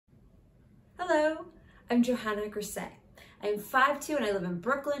Hello, I'm Johanna Grisset. I'm 5'2" and I live in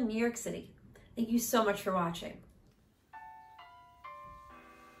Brooklyn, New York City. Thank you so much for watching.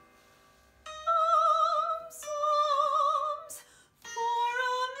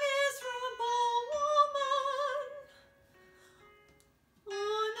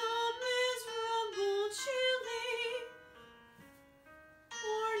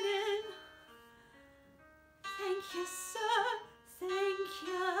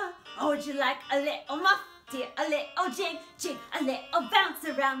 Oh, would you like a little muff, dear? A little jig, jig, a little bounce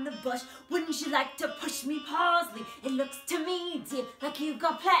around the bush. Wouldn't you like to push me parsley? It looks to me, dear, like you've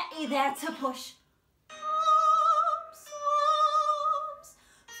got plenty there to push. Arms, arms,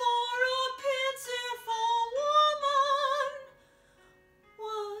 for a pitiful woman.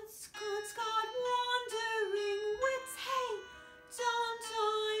 What's God's got wandering wits? Hey, don't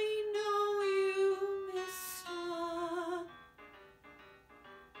I know you, mister?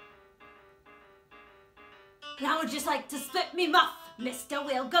 Now would you just like to split me muff, mister?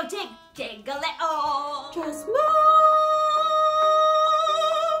 We'll go dig, dig a little. Just move.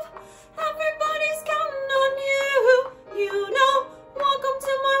 Everybody's counting on you. You know, welcome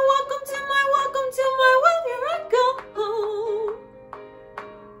to my, welcome to my, welcome to my world. Here I go.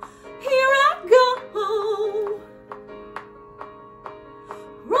 Here I go.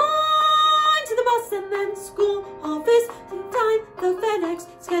 Run to the bus and then school office. Time, the FedEx,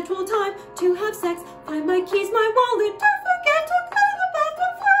 schedule time to have sex. Find my keys, my wallet.